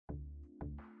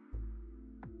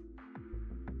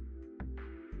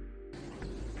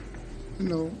You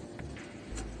know,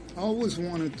 I always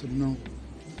wanted to know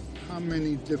how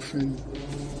many different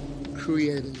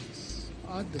creators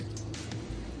are there.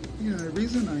 You know, the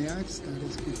reason I ask that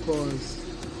is because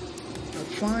I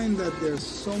find that there's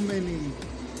so many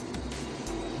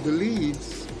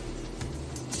beliefs.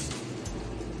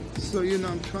 So, you know,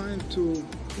 I'm trying to,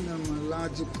 you know, my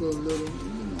logical little,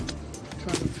 you know,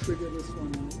 trying to figure this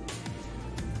one out.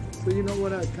 So, you know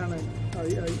what, I kind of, I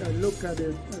look at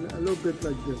it a little bit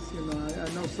like this. You know, I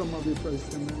know some of you probably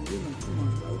saying, you know, come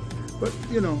on, bro. But,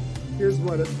 you know, here's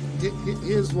what,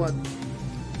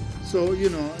 so, you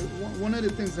know, one of the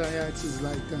things I ask is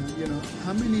like, you know,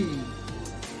 how many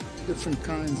different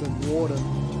kinds of water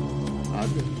are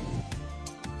there?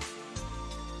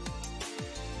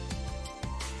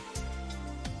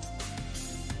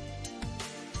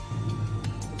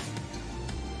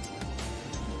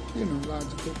 You know,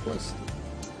 logical question.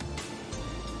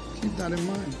 Keep that in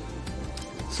mind.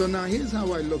 So now here's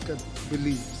how I look at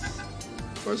beliefs.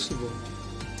 First of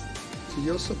all, to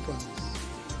your surprise,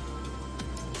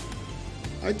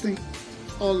 I think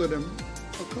all of them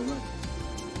are correct.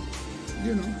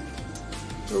 You know,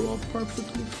 they're all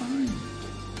perfectly fine.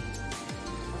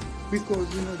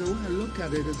 Because, you know, the way I look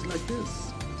at it is like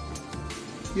this.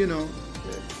 You know,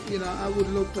 I would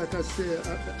look, like I said,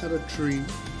 at a tree.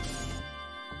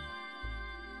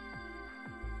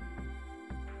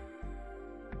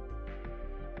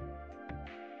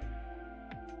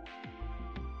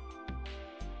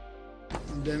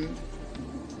 And then,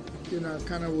 you know, I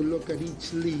kind of would look at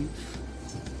each leaf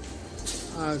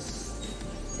as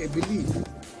a belief.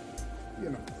 You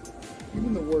know,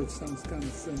 even the word sounds kind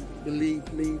of similar. Belief,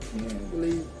 leaf, yeah,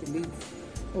 belief.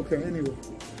 Okay, anyway.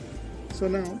 So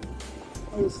now,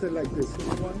 I would say like this, you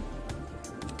know what?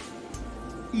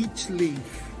 Each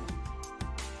leaf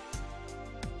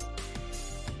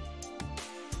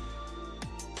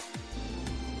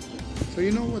so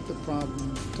you know what the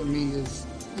problem to me is,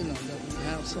 you know, that we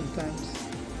have sometimes?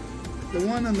 The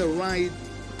one on the right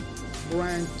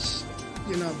branch,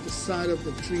 you know, the side of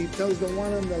the tree tells the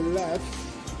one on the left,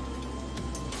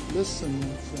 listen,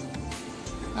 my friend,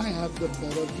 I have the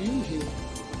better view here.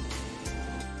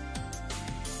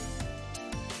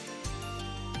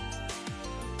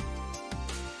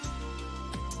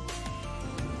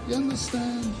 You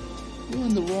understand? You're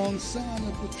on the wrong side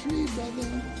of the tree,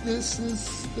 brother. This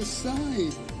is the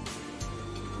side.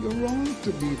 You're wrong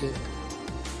to be there.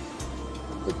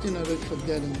 But, you know, they're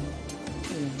forgetting,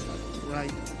 you know, that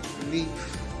right leaf,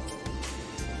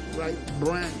 right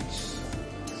branch.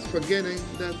 It's forgetting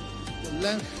that the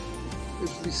left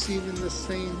is receiving the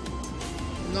same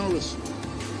nourishment,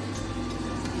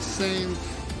 the same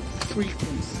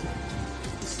frequency,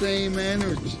 the same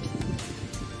energy.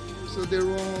 So they're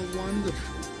all wonderful.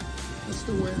 That's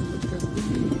the way I look at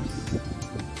beliefs.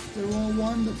 They're all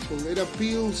wonderful. It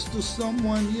appeals to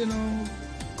someone, you know,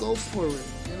 go for it.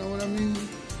 You know what I mean?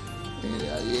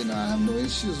 You know, I have no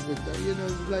issues with that. You know,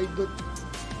 it's like, but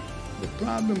the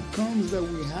problem comes that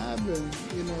we haven't,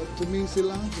 you know, to me it's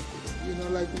illogical. You know,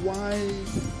 like why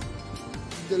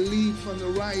the leaf on the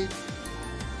right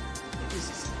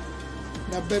is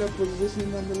in a better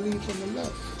position than the leaf on the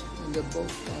left. And they're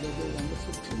both part of the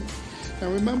wonderful tree. Now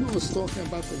remember I was talking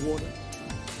about the water.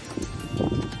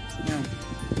 Now,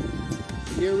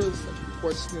 here is a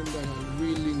question that I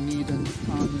really need an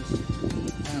honest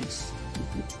answer.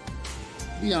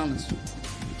 Be honest with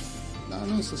me. Now I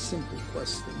know it's a simple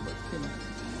question, but you know.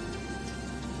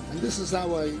 And this is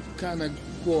how I kind of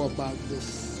go about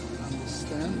this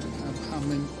understanding of how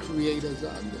many creators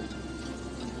are there.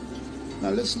 Now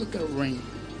let's look at rain.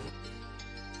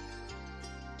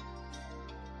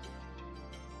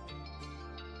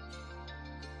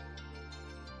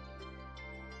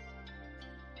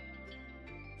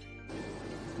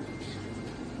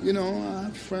 You know, I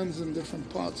have friends in different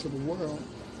parts of the world.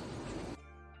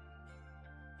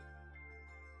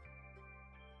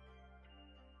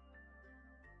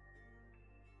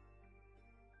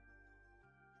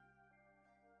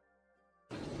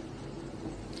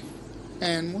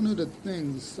 And one of the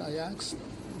things I ask them,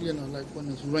 you know, like when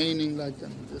it's raining, like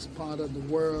in this part of the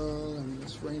world, and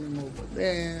it's raining over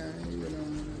there, you know,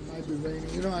 it might be raining,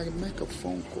 you know, I can make a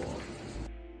phone call.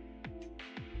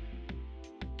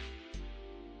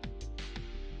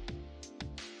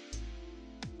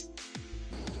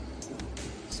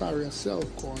 Sorry, a cell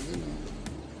call, you know,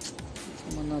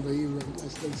 from another era,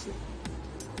 as they say.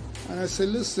 And I say,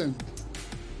 listen,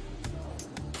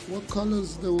 what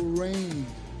color's the rain?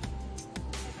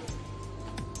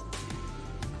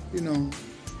 You know,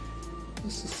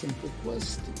 it's a simple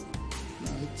question.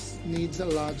 Now, it needs a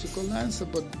logical answer,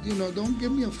 but, you know, don't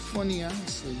give me a funny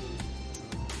answer.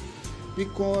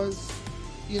 Because,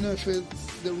 you know, if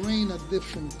it's the rain a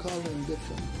different color in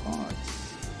different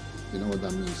parts, you know what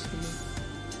that means to me?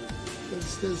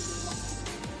 There's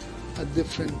a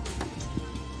different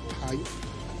height,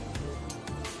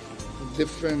 a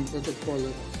different, what they call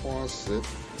it, faucet,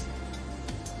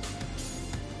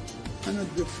 and a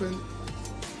different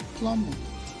plumber.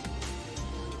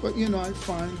 But, you know, I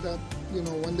find that, you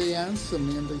know, when they answer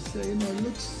me and they say, you know, it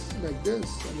looks like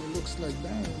this and it looks like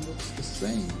that, it looks the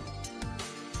same.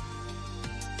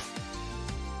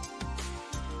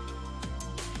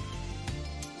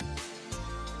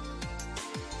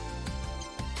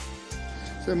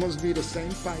 So it must be the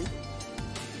same pipe,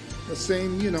 the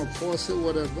same, you know, faucet,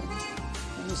 whatever,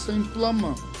 and the same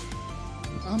plumber.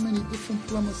 How many different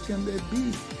plumbers can there be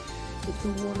if the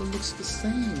water looks the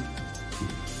same?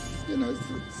 You know,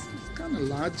 it's kind of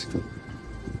logical.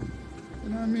 You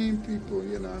know what I mean, people?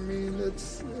 You know what I mean?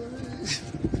 It's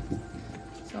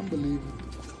unbelievable.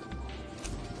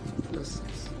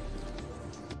 Blessings.